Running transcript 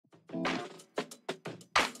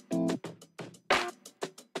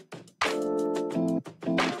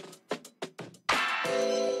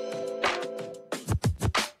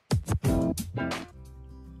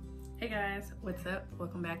What's up?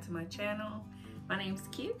 Welcome back to my channel. My name's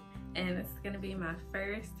Q and it's gonna be my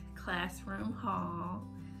first classroom haul.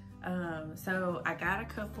 So I got a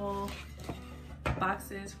couple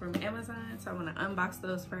boxes from Amazon, so I'm gonna unbox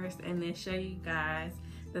those first and then show you guys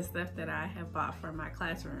the stuff that I have bought for my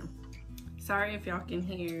classroom. Sorry if y'all can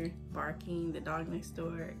hear barking. The dog next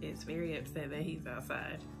door is very upset that he's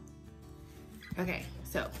outside. Okay,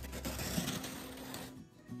 so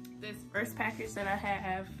this first package that I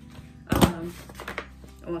have,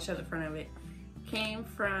 I want to show the front of it, came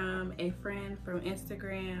from a friend from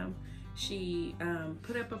Instagram. She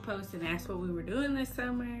put up a post and asked what we were doing this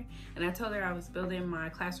summer, and I told her I was building my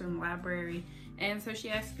classroom library, and so she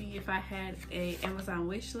asked me if I had a Amazon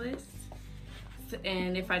wish list,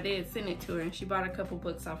 and if I did, send it to her, and she bought a couple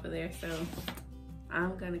books off of there. So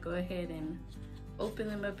I'm gonna go ahead and open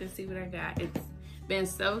them up and see what I got. It's been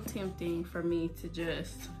so tempting for me to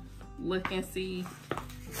just look and see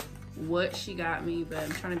what she got me, but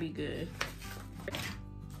I'm trying to be good.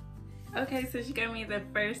 Okay, so she got me the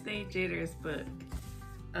First Day Jitters book.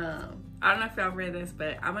 I don't know if y'all read this,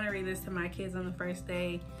 but I'm gonna read this to my kids on the first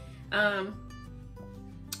day. To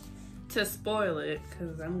spoil it,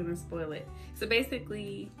 because I'm gonna spoil it. So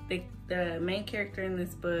basically, the main character in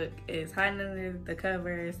this book is hiding under the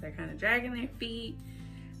covers. They're kind of dragging their feet.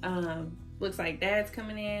 Looks like dad's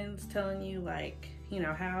coming in, telling you, like, you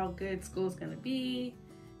know, how good school's gonna be.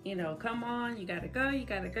 You know, come on, you gotta go, you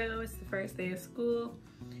gotta go. It's the first day of school.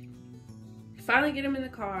 Finally get him in the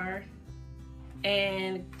car,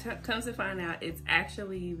 and comes to find out it's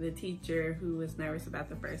actually the teacher who was nervous about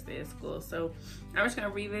the first day of school. So I'm just gonna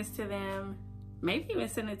read this to them, maybe even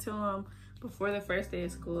send it to them before the first day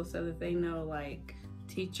of school so that they know, like,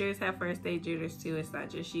 teachers have first day jitters too. It's not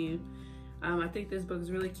just you. I think this book is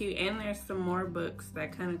really cute, and there's some more books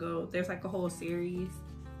that kind of go, there's like a whole series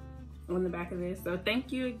on the back of this. So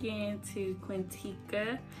thank you again to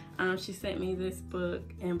Quintica. She sent me this book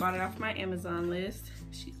and bought it off my Amazon list.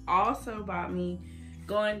 She also bought me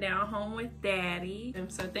Going Down Home with Daddy.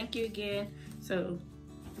 So thank you again. So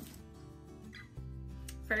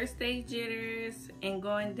First Day Jitters and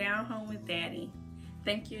Going Down Home with Daddy.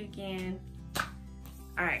 Thank you again.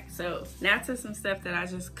 All right, so now to some stuff that I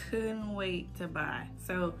just couldn't wait to buy.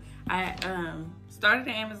 So I started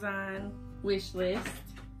an Amazon wish list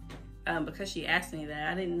because she asked me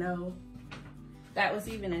that. I didn't know that was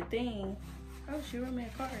even a thing. Oh, she wrote me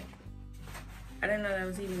a card. I didn't know that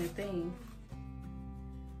was even a thing.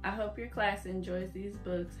 I hope your class enjoys these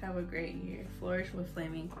books. Have a great year. Flourish with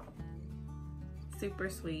Fleming. Super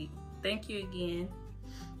sweet. Thank you again.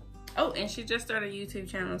 Oh, and she just started a YouTube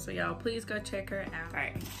channel, so y'all please go check her out. All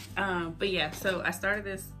right, but yeah, so I started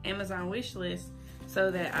this Amazon wish list so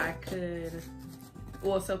that I could,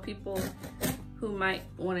 well, so people who might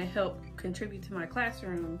want to help contribute to my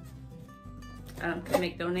classroom could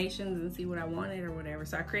make donations and see what I wanted or whatever.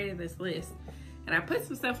 So I created this list, and I put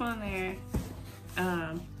some stuff on there,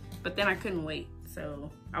 but then I couldn't wait, so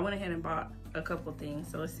I went ahead and bought a couple things.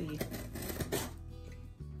 So let's see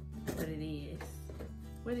what it is.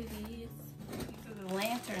 What it is. These are the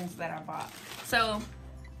lanterns that I bought. So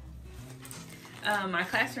my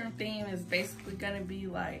classroom theme is basically gonna be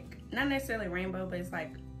like, not necessarily rainbow, but it's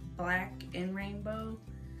like black and rainbow.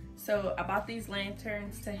 So I bought these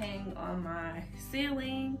lanterns to hang on my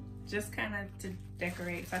ceiling, just kind of to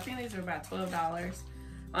decorate. So I think these are about $12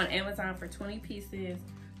 on Amazon for 20 pieces,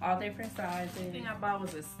 all different sizes. The thing I bought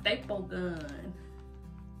was a staple gun,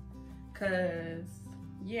 cause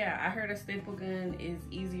yeah, I heard a staple gun is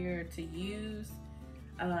easier to use.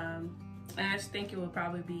 And I just think it would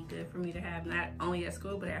probably be good for me to have, not only at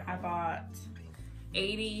school, but I bought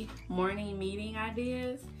 80 morning meeting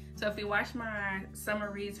ideas. So if you watch my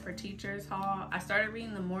Summer Reads for Teachers haul, I started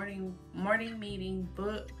reading the morning meeting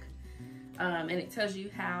book, and it tells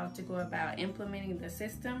you how to go about implementing the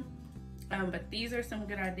system. But these are some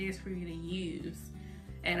good ideas for you to use.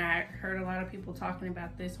 And I heard a lot of people talking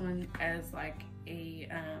about this one as like a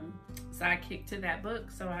sidekick to that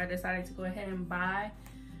book, so I decided to go ahead and buy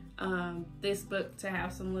this book to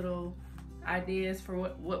have some little ideas for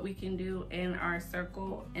what we can do in our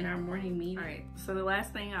circle in our morning meeting. All right, so the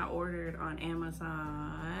last thing I ordered on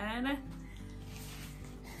Amazon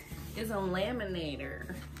is a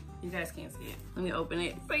laminator. You guys can't see it. Let me open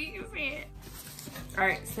it so you can see it. All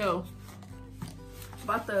right, so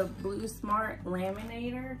bought the Blue Smart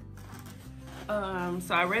laminator.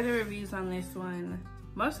 So I read the reviews on this one.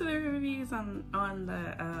 Most of the reviews on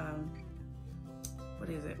the what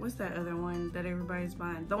is it? What's that other one that everybody's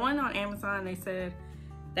buying? The one on Amazon, they said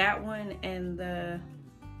that one and the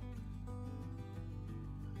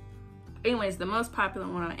anyways, the most popular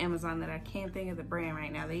one on Amazon that I can't think of the brand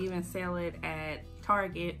right now. They even sell it at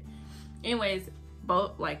Target. Anyways,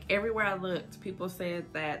 both, like everywhere I looked, people said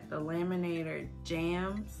that the laminator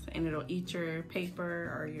jams and it'll eat your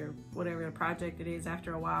paper or your whatever the project it is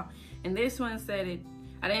after a while. And this one said it,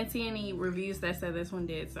 I didn't see any reviews that said this one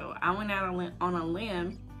did. So I went out on a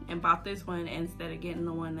limb and bought this one instead of getting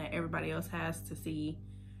the one that everybody else has to see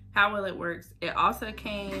how well it works. It also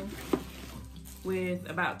came with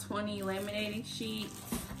about 20 laminating sheets.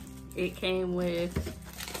 It came with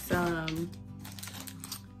some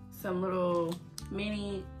little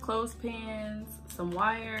mini clothespins, some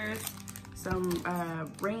wires, some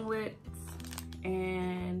ringlets,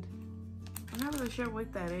 and I'm not really sure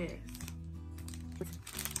what that is.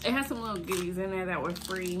 It has some little goodies in there that were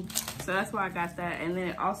free, so that's why I got that. And then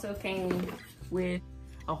it also came with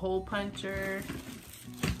a hole puncher.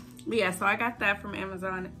 But yeah, so I got that from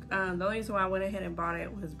Amazon. The only reason why I went ahead and bought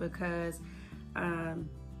it was because I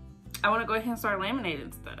want to go ahead and start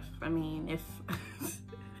laminating stuff. I mean,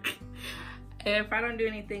 if I don't do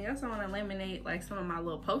anything else, I want to laminate like some of my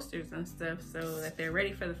little posters and stuff so that they're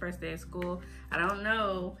ready for the first day of school. I don't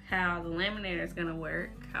know how the laminator is going to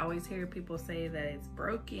work. I always hear people say that it's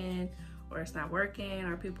broken or it's not working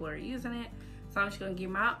or people are using it. So I'm just going to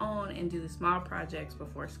get my own and do the small projects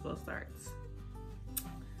before school starts.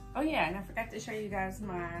 Oh yeah, and I forgot to show you guys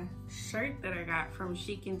my shirt that I got from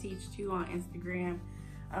She Can Teach Too on Instagram.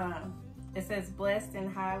 It says blessed and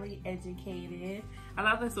highly educated. I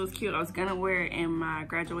thought this was cute. I was gonna wear it in my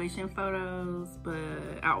graduation photos, but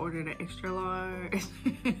I ordered an extra large.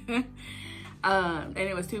 And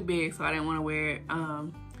it was too big, so I didn't want to wear it.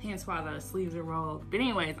 Hence why the sleeves are rolled. But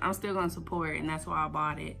anyways, I'm still gonna support, and that's why I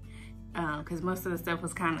bought it. Because most of the stuff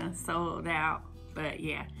was kind of sold out. But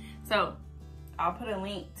yeah, so I'll put a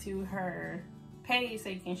link to her page so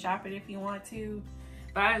you can shop it if you want to.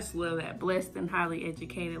 But I just love that. Blessed and highly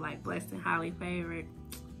educated, like blessed and highly favored.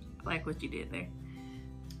 I like what you did there.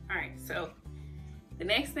 All right, so the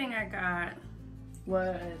next thing I got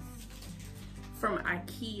was from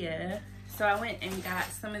IKEA. So I went and got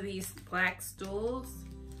some of these black stools.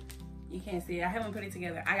 You can't see it, I haven't put it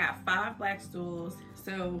together. I got 5 black stools.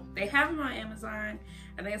 So they have them on Amazon.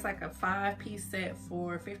 I think it's like a 5-piece set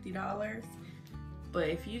for $50. But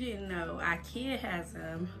if you didn't know, IKEA has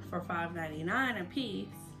them for $5.99 a piece.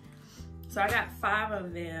 So I got 5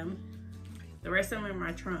 of them. The rest of them in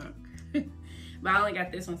my trunk. But I only got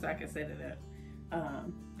this one so I can set it up.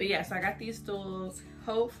 But yeah, so I got these stools.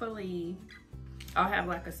 Hopefully, I'll have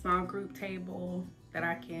like a small group table that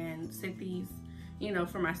I can sit these, you know,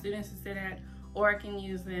 for my students to sit at. Or I can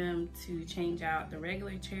use them to change out the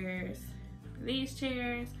regular chairs for these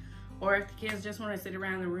chairs. Or if the kids just want to sit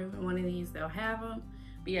around the room in one of these, they'll have them.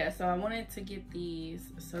 But yeah, so I wanted to get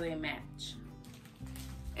these so they match.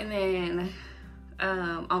 And then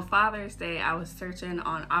on Father's Day, I was searching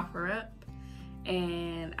on OfferUp,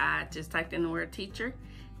 and I just typed in the word teacher,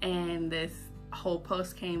 and this whole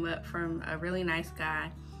post came up from a really nice guy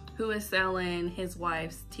who is selling his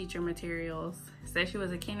wife's teacher materials. Said she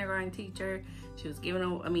was a kindergarten teacher. She was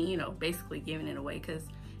giving, I mean, you know, basically giving it away because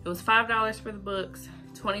it was $5 for the books,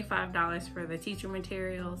 $25 for the teacher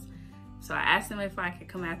materials. So I asked him if I could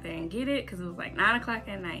come out there and get it because it was like 9 o'clock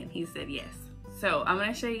at night, and he said yes. So I'm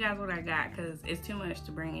gonna show you guys what I got because it's too much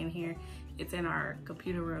to bring in here. It's in our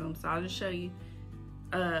computer room, so I'll just show you.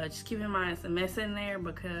 Just keep in mind it's a mess in there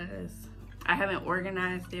because I haven't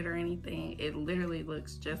organized it or anything. It literally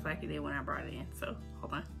looks just like it did when I brought it in. So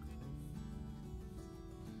hold on.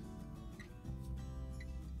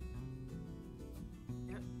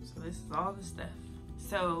 Yep, so this is all the stuff.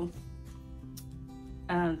 So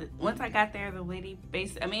once I got there, the lady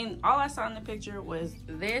I mean, all I saw in the picture was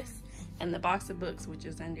this and the box of books, which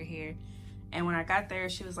is under here. And when I got there,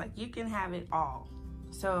 she was like, you can have it all.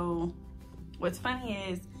 So what's funny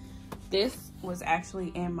is this was actually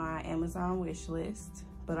in my Amazon wish list,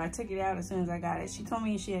 but I took it out as soon as I got it. She told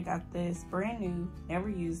me she had got this brand new, never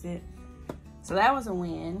used it. So that was a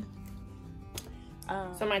win.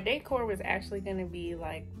 So my decor was actually gonna be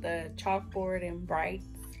like the chalkboard and brights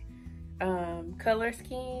color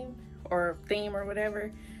scheme or theme or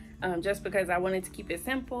whatever. Just because I wanted to keep it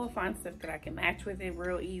simple, find stuff that I can match with it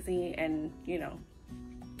real easy, and you know,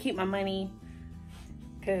 keep my money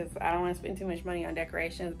because I don't want to spend too much money on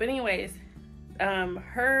decorations. But anyways,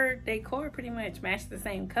 her decor pretty much matched the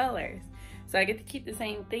same colors, so I get to keep the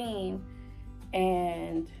same theme,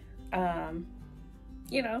 and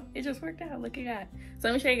you know, it just worked out. Look at that. So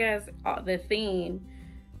let me show you guys the theme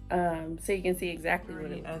so you can see exactly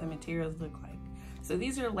what the other materials look like. So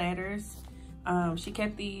these are letters. She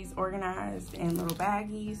kept these organized in little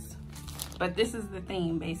baggies. But this is the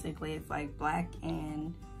theme, basically. It's like black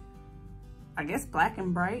and, I guess, black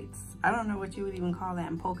and brights. I don't know what you would even call that,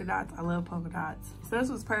 and polka dots. I love polka dots. So this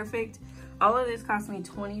was perfect. All of this cost me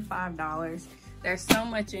 $25. There's so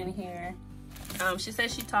much in here. She said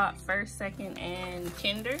she taught first, second, and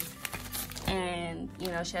kinder. And, you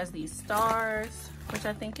know, she has these stars, which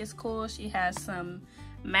I think is cool. She has some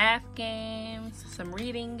math games, some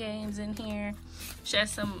reading games in here. She has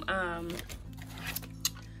some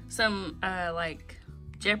like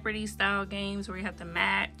Jeopardy style games where you have to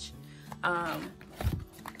match.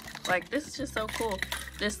 Like, this is just so cool.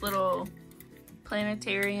 This little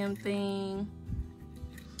planetarium thing.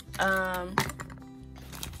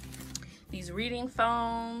 These reading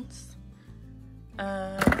phones. What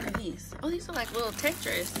are these? Oh, these are like little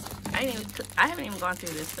Tetris. I haven't even gone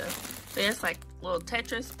through this stuff. There's like little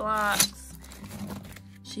Tetris blocks.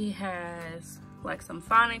 She has like some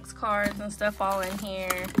phonics cards and stuff all in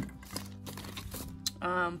here.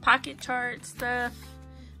 Pocket chart stuff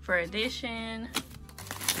for addition.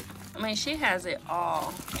 I mean, she has it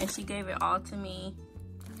all, and she gave it all to me.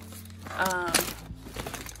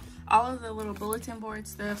 All of the little bulletin board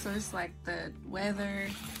stuff, so it's like the weather,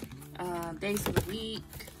 days of the week,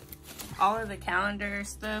 all of the calendar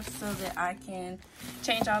stuff so that I can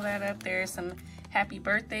change all that up. There's some happy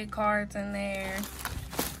birthday cards in there.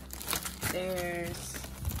 There's,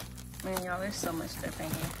 man, y'all, there's so much stuff in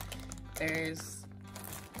here. There's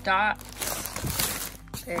dots.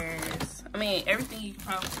 There's, I mean, everything you could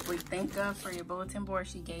probably think of for your bulletin board.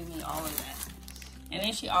 She gave me all of that. And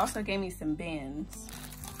then she also gave me some bins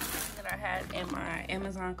that I had in my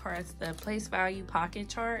Amazon carts. The place value pocket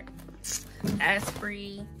chart, that's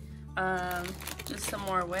free. Just some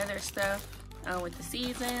more weather stuff with the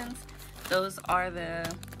seasons. Those are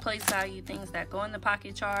the place value things that go in the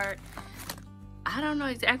pocket chart. I don't know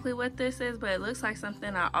exactly what this is, but it looks like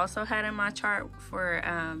something I also had in my chart for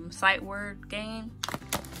sight word game.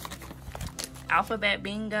 Alphabet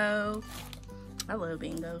bingo. I love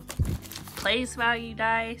bingo. Place value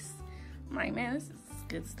dice. I'm like, man, this is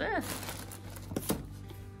good stuff.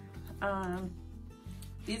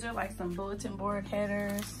 These are like some bulletin board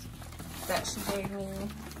headers that she gave me.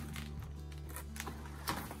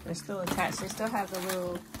 They're still attached. They still have the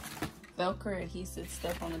little Velcro adhesive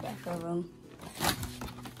stuff on the back of them.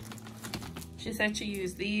 She said she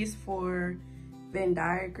used these for Venn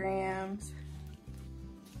diagrams.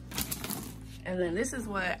 And then this is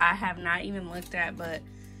what I have not even looked at, but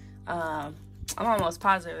I'm almost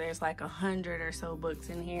positive there's like 100 or so books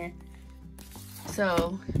in here.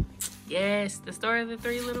 So, yes, The Story of the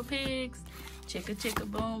Three Little Pigs, Chicka Chicka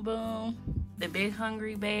Boom Boom, The Big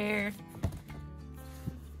Hungry Bear,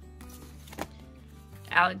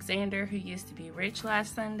 Alexander Who Used to Be Rich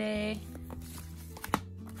Last Sunday,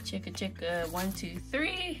 Chicka Chicka 1, 2,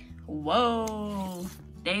 3, whoa,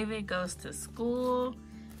 David Goes to School,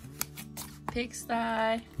 Pigsty.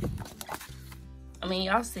 I mean,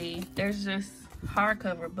 y'all see, there's just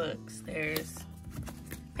hardcover books, there's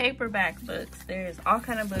paperback books, there's all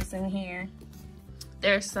kind of books in here.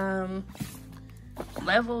 There's some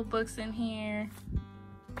level books in here.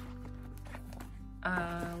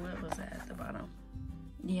 What was that at the bottom?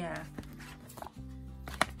 Yeah.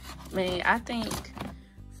 I mean, I think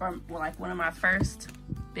from like one of my first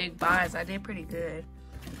big buys, I did pretty good.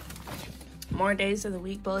 More days of the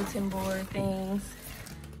week bulletin board things.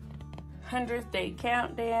 100th day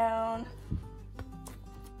countdown.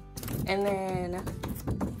 And then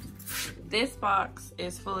this box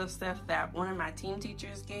is full of stuff that one of my team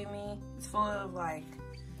teachers gave me. It's full of like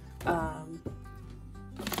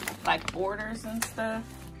borders and stuff.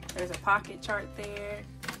 There's a pocket chart there.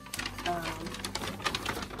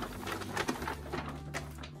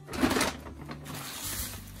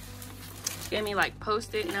 Gave me like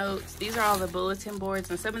post-it notes. These are all the bulletin boards,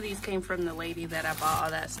 and some of these came from the lady that I bought all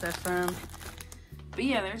that stuff from. But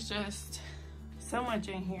yeah, there's just so much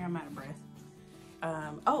in here. I'm out of breath.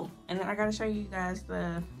 Oh, and then I gotta show you guys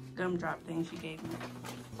the gumdrop thing she gave me.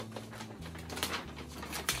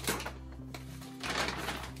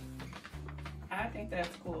 I think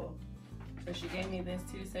that's cool. So she gave me this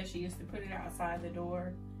too. Says she used to put it outside the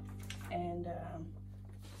door and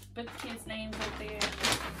put the kids' names up there.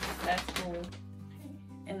 That's cool.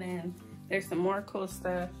 And then there's some more cool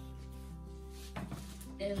stuff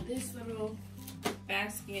in this little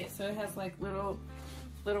basket. So it has like little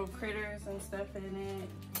critters and stuff in it.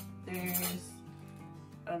 There's,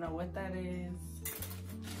 I don't know what that is.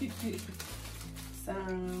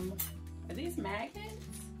 Some, are these magnets?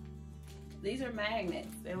 These are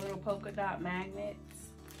magnets. They're little polka dot magnets.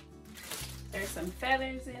 There's some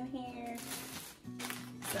feathers in here.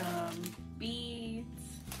 Some beads.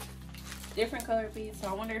 different color beads. So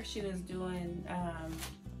I wonder if she was doing,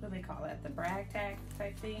 what do they call that? The brag tag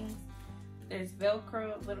type things. There's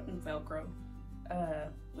Velcro, little Velcro.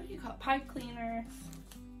 What do you call it? Pipe cleaners.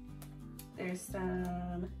 There's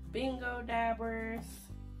some bingo dabbers.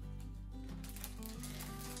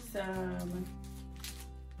 Some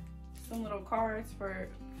little cards for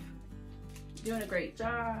doing a great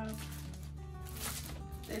job.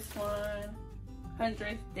 This one,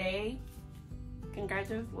 100th day.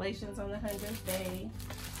 Congratulations on the 100th day.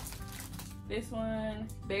 This one,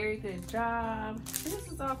 very good job.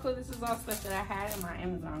 This is all cool. This is all stuff that I had in my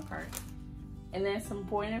Amazon cart. And then some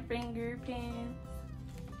pointer finger pins.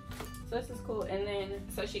 So this is cool. And then,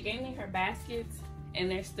 so she gave me her baskets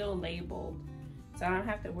and they're still labeled. So I don't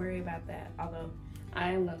have to worry about that. Although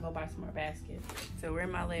I am gonna go buy some more baskets. So we're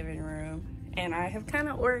in my living room and I have kind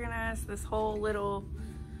of organized this whole little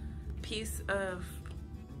piece of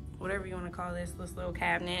whatever you want to call this little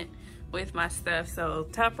cabinet with my stuff. So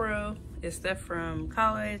top row is stuff from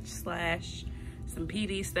college / some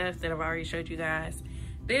PD stuff that I've already showed you guys.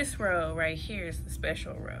 This row right here is the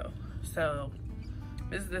special row. So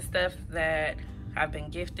this is the stuff that I've been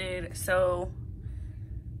gifted. So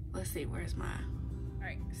let's see, where's my, all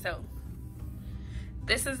right, so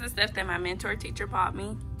this is the stuff that my mentor teacher bought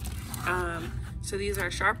me. So these are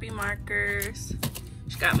Sharpie markers.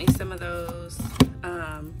 She got me some of those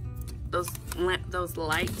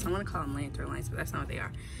lights. I want to call them lantern lights, but that's not what they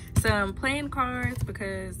are. Some playing cards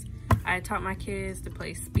because I taught my kids to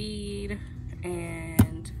play speed,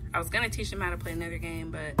 and I was gonna teach them how to play another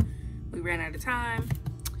game, but we ran out of time.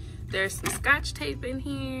 There's some scotch tape in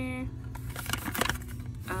here,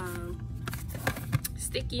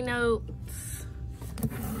 sticky notes.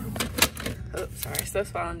 Oh, sorry,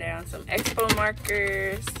 stuff's falling down. Some expo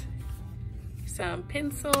markers, some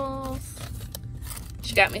pencils.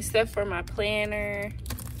 She got me stuff for my planner,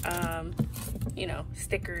 you know,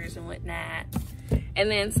 stickers and whatnot,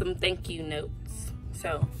 and then some thank you notes.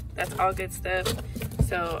 So that's all good stuff.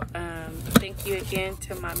 So thank you again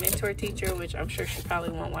to my mentor teacher, which I'm sure she probably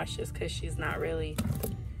won't watch this because she's not really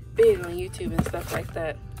big on YouTube and stuff like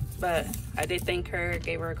that. But I did thank her,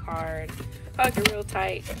 gave her a card, hugged her real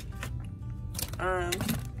tight. But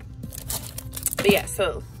yeah,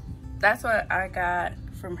 so that's what I got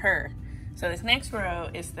from her. So this next row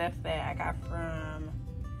is stuff that I got from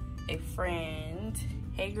a friend.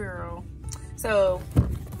 Hey girl. So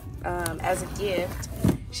as a gift,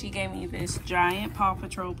 she gave me this giant Paw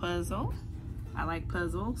Patrol puzzle. I like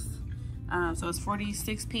puzzles. So it's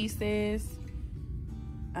 46 pieces.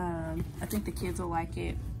 I think the kids will like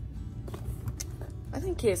it. I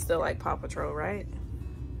think kids still like Paw Patrol, right?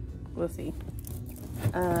 We'll see.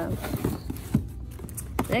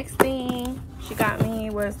 Next thing she got me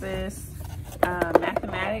was this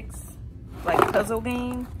mathematics like puzzle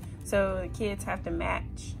game. So the kids have to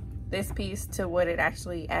match this piece to what it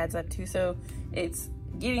actually adds up to. So it's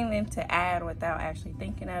getting them to add without actually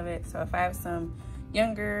thinking of it. So if I have some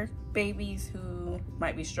younger babies who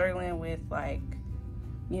might be struggling with, like,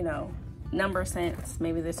 you know, number sense,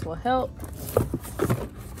 maybe this will help.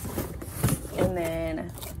 And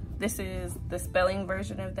then this is the spelling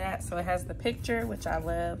version of that. So it has the picture, which I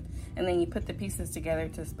love, and then you put the pieces together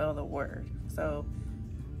to spell the word. So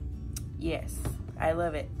yes, I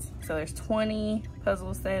love it. So there's 20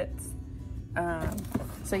 puzzle sets.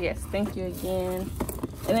 So yes, thank you again.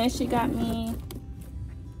 And then she got me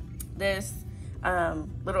this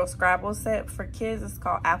little Scrabble set for kids. It's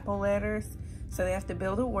called Apple Letters. So they have to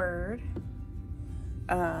build a word.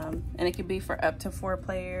 And it could be for up to 4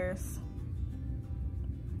 players.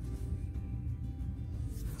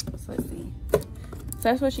 So let's see. So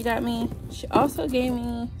that's what she got me. She also gave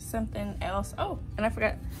me something else. Oh, and I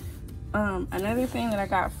forgot. Another thing that I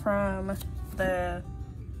got from the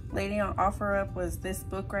lady on OfferUp was this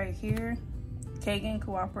book right here, Kagan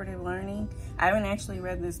Cooperative Learning. I haven't actually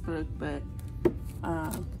read this book, but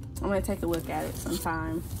I'm gonna take a look at it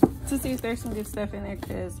sometime to see if there's some good stuff in there,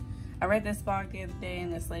 because I read this blog the other day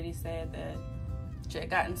and this lady said that she had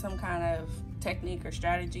gotten some kind of technique or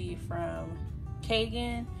strategy from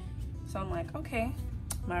Kagan. So I'm like, okay,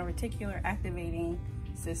 my reticular activating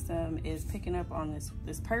system is picking up on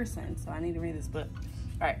this person, so I need to read this book.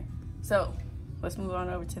 All right, so let's move on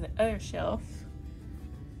over to the other shelf.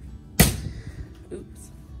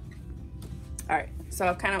 Oops. All right, so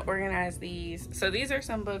I've kind of organized these. So these are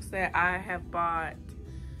some books that I have bought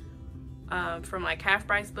from like half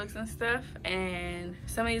price books and stuff, and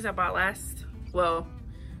some of these I bought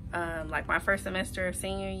like my first semester of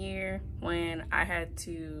senior year when I had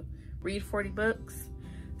to read 40 books.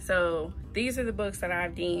 So these are the books that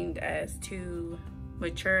I've deemed as too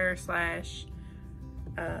mature /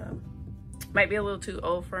 might be a little too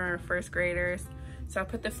old for first graders. So I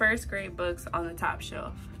put the first grade books on the top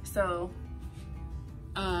shelf. So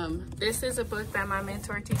this is a book that my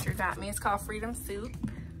mentor teacher got me. It's called Freedom Soup,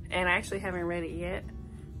 and I actually haven't read it yet.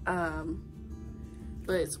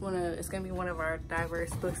 But it's gonna be one of our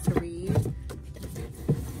diverse books to read.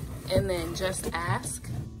 And then Just Ask.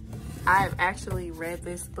 I've actually read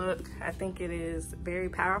this book. I think it is very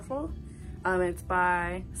powerful. It's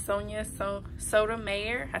by Sonia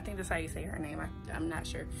Sotomayor. I think that's how you say her name. I'm not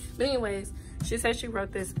sure. But anyways, she said she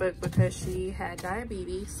wrote this book because she had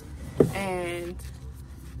diabetes, and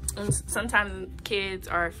sometimes kids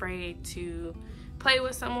are afraid to play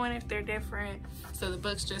with someone if they're different. So the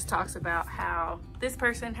book just talks about how this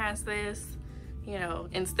person has this, you know,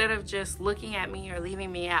 instead of just looking at me or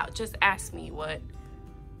leaving me out, just ask me what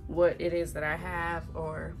it is that I have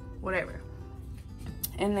or whatever.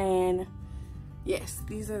 And then, yes,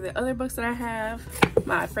 these are the other books that I have.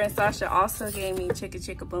 My friend Sasha also gave me Chicka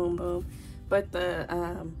Chicka Boom Boom, but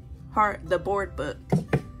the board book.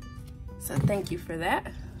 So thank you for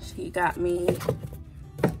that. She got me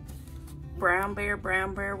Brown Bear,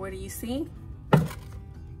 What Do You See?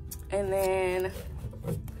 And then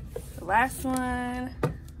the last one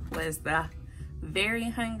was the Very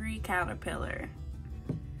Hungry Caterpillar.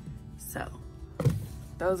 So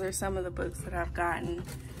those are some of the books that I've gotten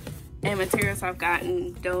and materials I've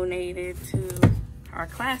gotten donated to our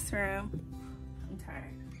classroom. I'm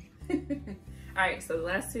tired. All right, so the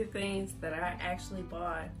last two things that I actually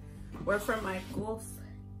bought were from Michael's.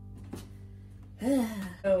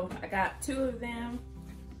 So I got two of them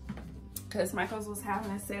because Michael's was having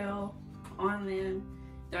a sale on them.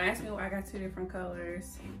 Don't ask me why I got two different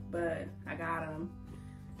colors, but I got them.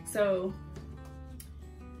 So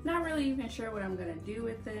not really even sure what I'm gonna do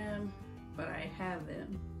with them, but I have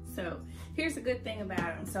them. So here's the good thing about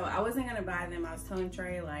them. So I wasn't gonna buy them. I was telling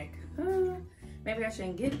Trey like, maybe I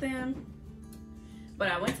shouldn't get them. But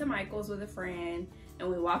I went to Michael's with a friend and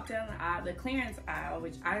we walked down the aisle, the clearance aisle,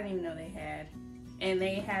 which I didn't even know they had. And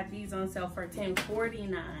they had these on sale for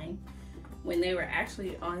 $10.49 when they were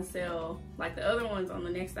actually on sale. Like the other ones on the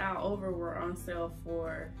next aisle over were on sale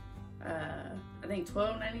for, I think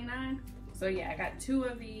 $12.99. So yeah, I got two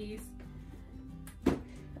of these.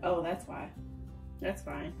 Oh, that's why. That's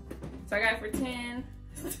fine. So I got it for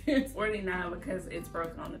 $10.49 because it's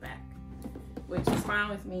broken on the back, which is fine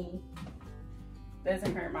with me.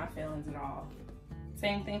 Doesn't hurt my feelings at all.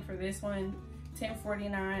 Same thing for this one,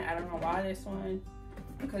 $10.49. I don't know why this one,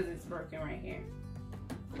 because it's broken right here.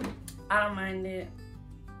 I don't mind it.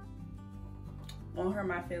 Won't hurt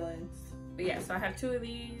my feelings. But yeah, so I have two of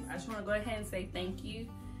these. I just want to go ahead and say thank you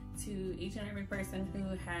to each and every person who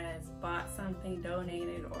has bought something,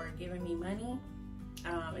 donated, or given me money.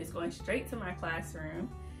 It's going straight to my classroom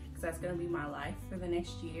because that's going to be my life for the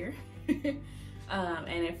next year.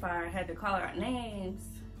 And if I had to call out names,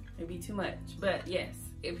 it'd be too much. But yes,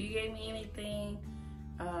 if you gave me anything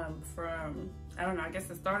from, I don't know, I guess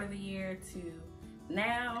the start of the year to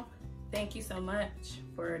now, thank you so much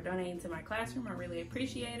for donating to my classroom. I really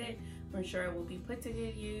appreciate it. I'm sure it will be put to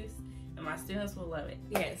good use and my students will love it.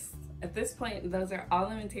 Yes, at this point, those are all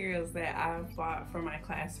the materials that I've bought for my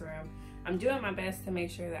classroom. I'm doing my best to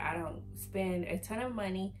make sure that I don't spend a ton of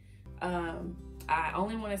money. I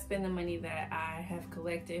only want to spend the money that I have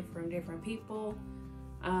collected from different people,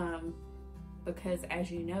 because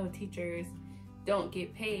as you know, teachers don't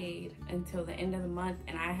get paid until the end of the month,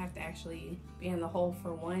 and I have to actually be in the hole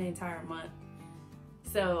for one entire month.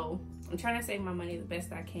 So I'm trying to save my money the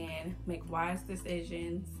best I can, make wise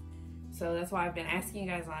decisions. So that's why I've been asking you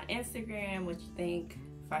guys on Instagram what you think,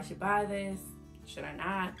 if I should buy this, should I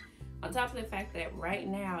not? On top of the fact that right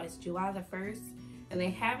now it's July the 1st and they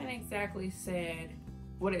haven't exactly said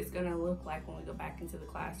what it's gonna look like when we go back into the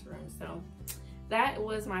classroom. So that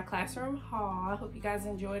was my classroom haul. I hope you guys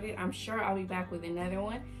enjoyed it. I'm sure I'll be back with another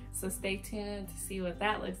one, so stay tuned to see what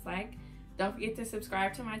that looks like. Don't forget to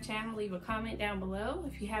subscribe to my channel, leave a comment down below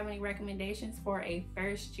if you have any recommendations for a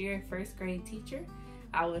first grade teacher.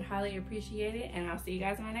 I would highly appreciate it, and I'll see you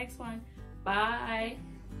guys in my next one. Bye.